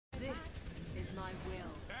my will.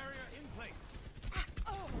 Barrier in place.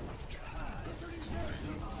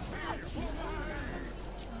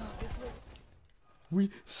 We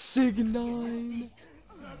Sig9.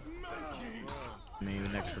 Maybe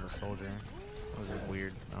next to the soldier. Was it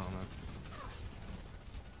weird? I don't know.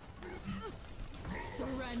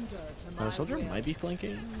 Surrender to The my soldier will. might be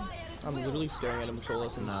flanking. I'm literally staring at him with full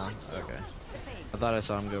lessons. No. Okay. I thought I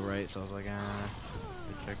saw him go right, so I was like, good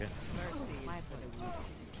check it. Mercies.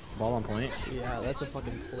 Ball on point. Yeah, that's a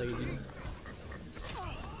fucking play, dude.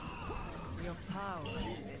 Your power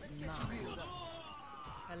is mine.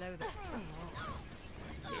 Hello there.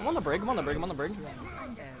 I'm on the break, I'm on the break, I'm on the break.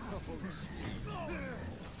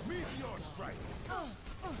 Meteor strike.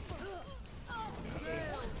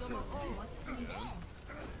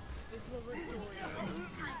 This will restore you.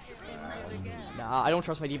 Injure again. Nah, I don't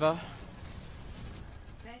trust my diva.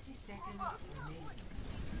 30 seconds remaining.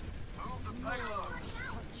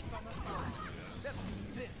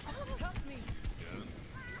 Help me.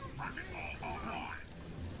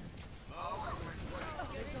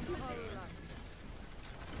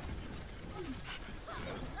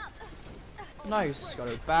 Nice, got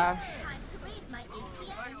a bash.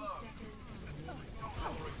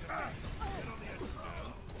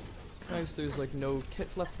 Nice, there's like no kit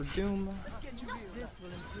left for Doom. This will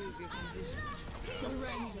improve your condition.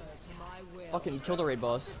 Surrender to my will. Fucking kill the raid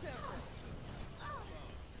boss.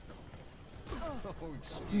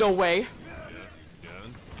 No way.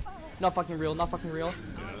 Not fucking real, not fucking real.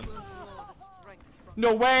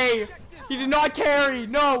 No way! He did not carry!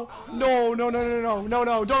 No! No, no, no, no, no, no,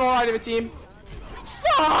 no, don't lie to the team.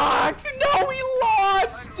 Fuck! No, we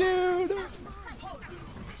lost, dude!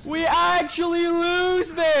 We actually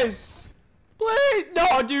lose this! Please!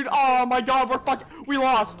 No, dude, oh my god, we're fucking- we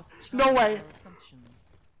lost! No way!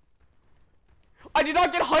 I did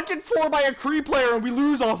not get hunted for by a Kree player and we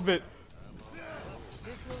lose off of it!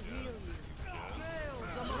 This will heal you.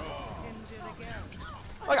 Kill them all. Injured again.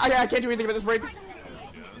 I can't do anything about this break.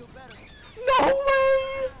 No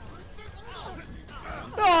way!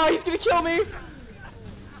 Oh, he's gonna kill me!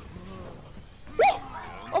 Woo!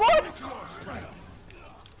 I'm on!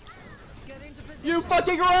 Get into position. You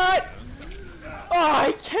fucking rat! Oh,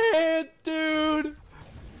 I can't, dude!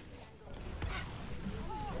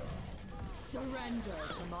 Surrender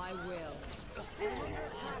to my will.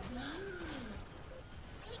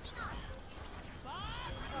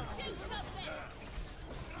 Do something!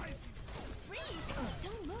 Freeze!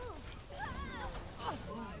 Don't move! My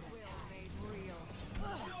will made real.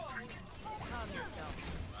 Calm yourself.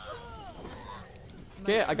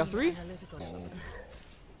 Okay, I got 3. Analytical.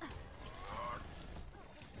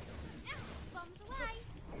 Bombs away!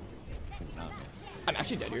 I'm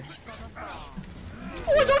actually dead here.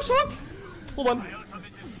 Oh, I don't suck! Hold on.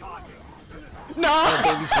 Nah!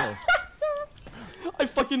 I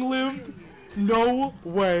fucking lived. No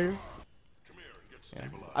way. Yeah.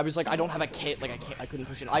 I was like, I don't have a kit. Like, I couldn't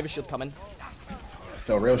push it. I have a shield coming.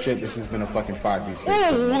 So real shit, this has been a fucking 5v6.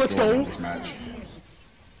 Oh, let's go. This match.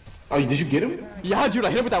 Oh, did you get him? Yeah, dude, I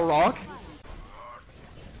hit him with that rock.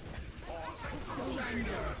 Surrender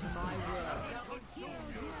to my will.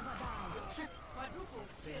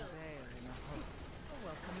 Prevail in a hope. A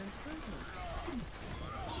welcome improvement.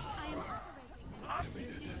 I am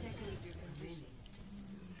operating.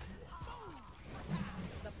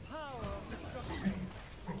 The power of destruction.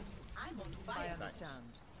 I understand.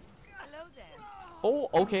 Hello there. Oh,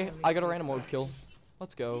 okay. I got a random orb kill.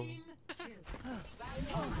 Let's go.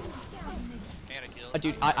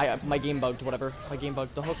 Dude, my game bugged, whatever. My game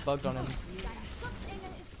bugged. The hook bugged on him.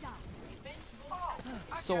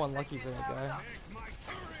 So unlucky for that guy.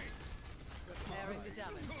 Repairing the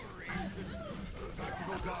damage.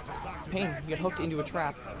 Pain, you get hooked into a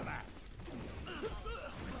trap.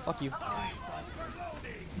 Fuck you.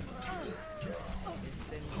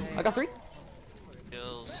 I got 3.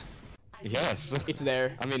 Yes. It's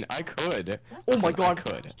there. I mean, I could. Oh my I god.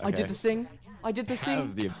 could. I did okay? the thing. I did the thing.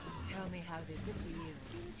 Have the Tell me how this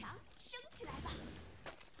feels. 升起来吧！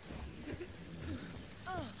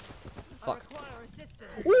 Fuck. Require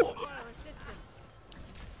assistance. Ooh. Require assistance.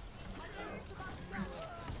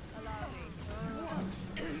 Allow me.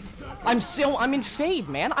 I'm in Fade,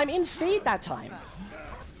 man. I'm in Fade that time.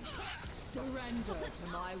 Surrender to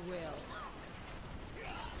my will.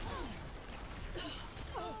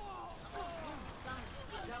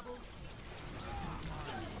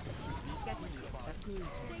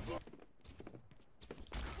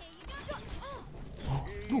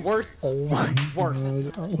 Worth. Oh my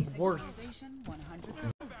Worth. god. Worth.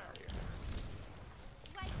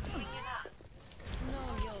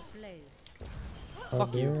 Know your place.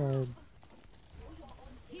 Fuck you. God.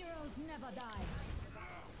 never die.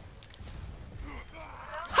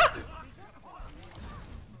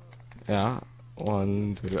 Yeah.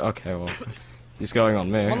 1, 2. Okay, well, he's going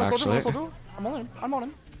on me. I'm on the soldier, I'm on the Actually. soldier. I'm on him. I'm on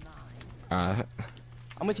him. Alright.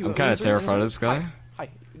 I'm with you. I'm kind of terrified of this guy. Hi.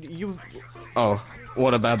 You. Oh,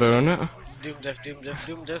 what a baboon! Doom diff, doom diff,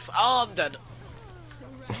 doom diff. Oh, I'm dead.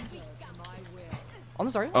 I'm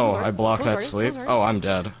sorry. I'm Oh, sorry. I blocked I'm that sorry. sleep. I'm sorry. Oh, I'm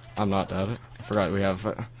dead. I'm not dead. I forgot we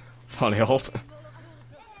have funny ult.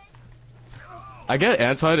 I get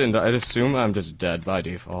antied and I'd assume I'm just dead by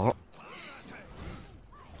default.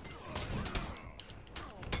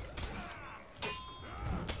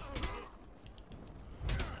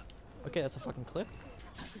 Okay, that's a fucking clip.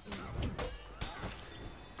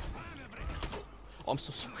 Oh, I'm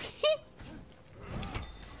so sorry.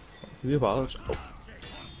 You apologize.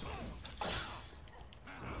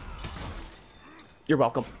 You're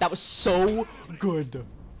welcome. That was so good.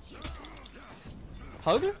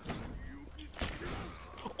 Hug?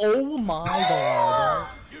 Oh my god.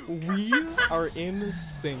 We are in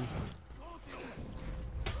sync.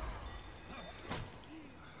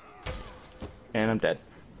 And I'm dead.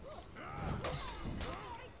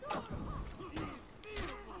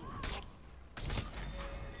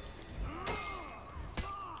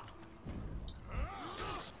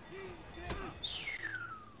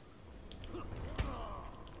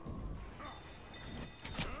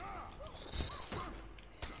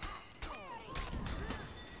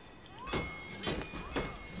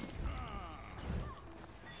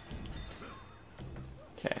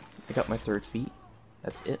 Okay, I got my 3rd feat.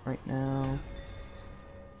 That's it right now.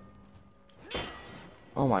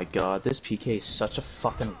 Oh my god, this PK is such a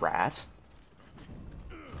fucking rat.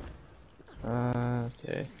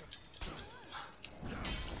 Okay.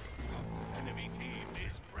 Enemy team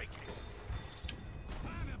is breaking.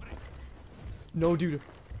 No, dude.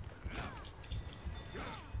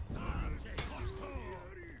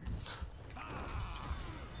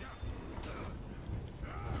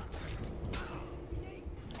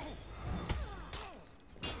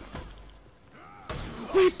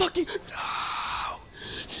 We fucking no!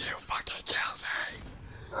 You fucking killed me!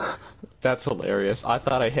 That's hilarious. I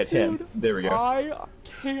thought I hit him. Dude, There we go. I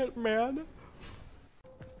can't, man.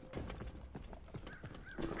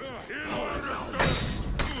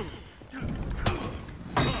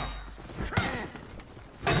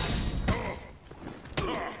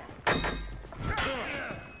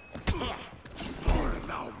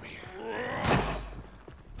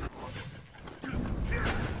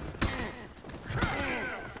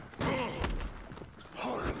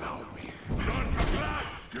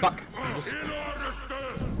 Fuck.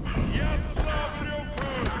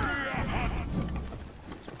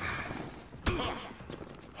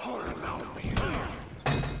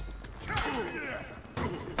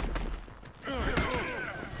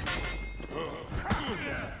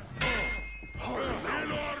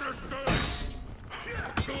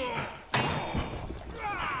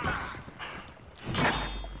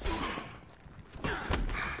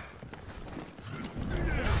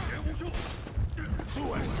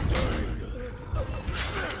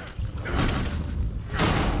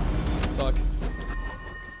 Fuck.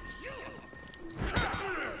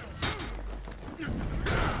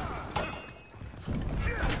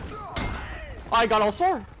 I got all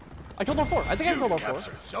 4. I killed all 4. I think I killed all 4.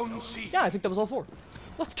 Captured Zone C. Yeah, I think that was all 4.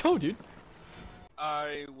 Let's go, dude.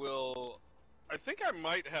 I think I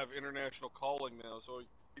might have international calling now, so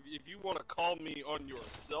if you want to call me on your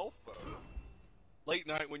cell phone, late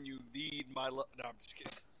night when you need my no, I'm just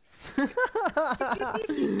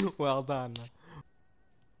kidding. Well done.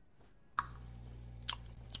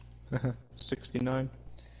 69.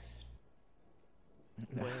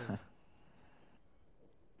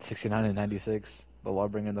 69 and 96, but while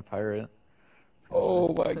bringing the pirate.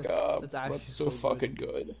 Oh my god. That's actually That's so so fucking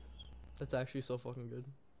good. That's actually so fucking good.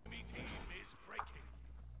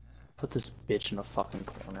 Put this bitch in a fucking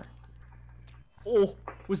corner. Oh,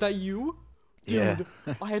 was that you? Dude,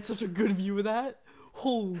 Yeah. I had such a good view of that.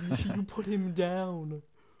 Holy shit, you put him down.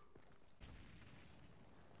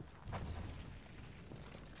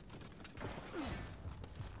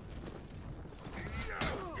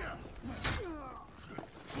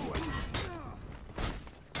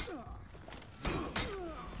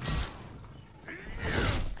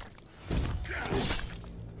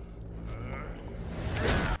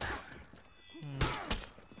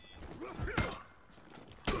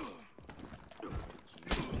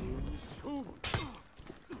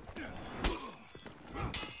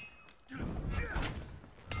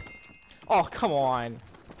 Oh, come on.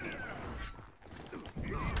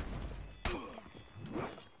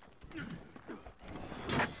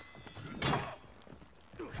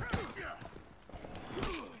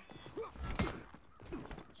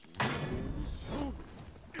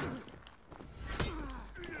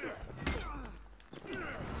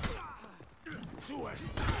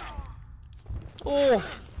 Oh!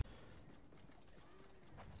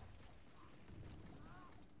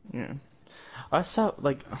 Yeah. I stopped,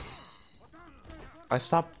 like... I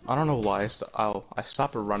don't know why I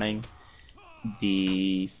stopped running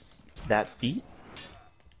that feat,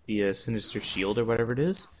 the Sinister Shield or whatever it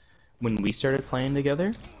is, when we started playing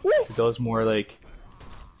together. Because that was more like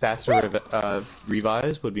faster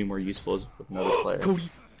revives would be more useful as with another player. Cody.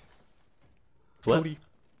 Flip? Cody.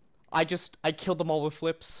 I killed them all with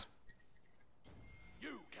flips.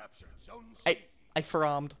 You captured Zone C. I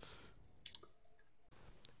farmed.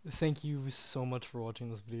 Thank you so much for watching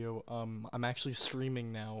this video. I'm actually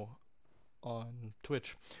streaming now on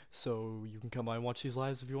Twitch, so you can come by and watch these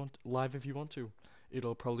live if you want to.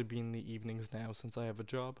 It'll probably be in the evenings now since I have a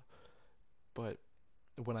job, but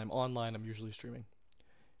when I'm online, I'm usually streaming.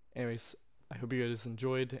 Anyways, I hope you guys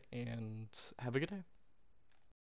enjoyed, and have a good day.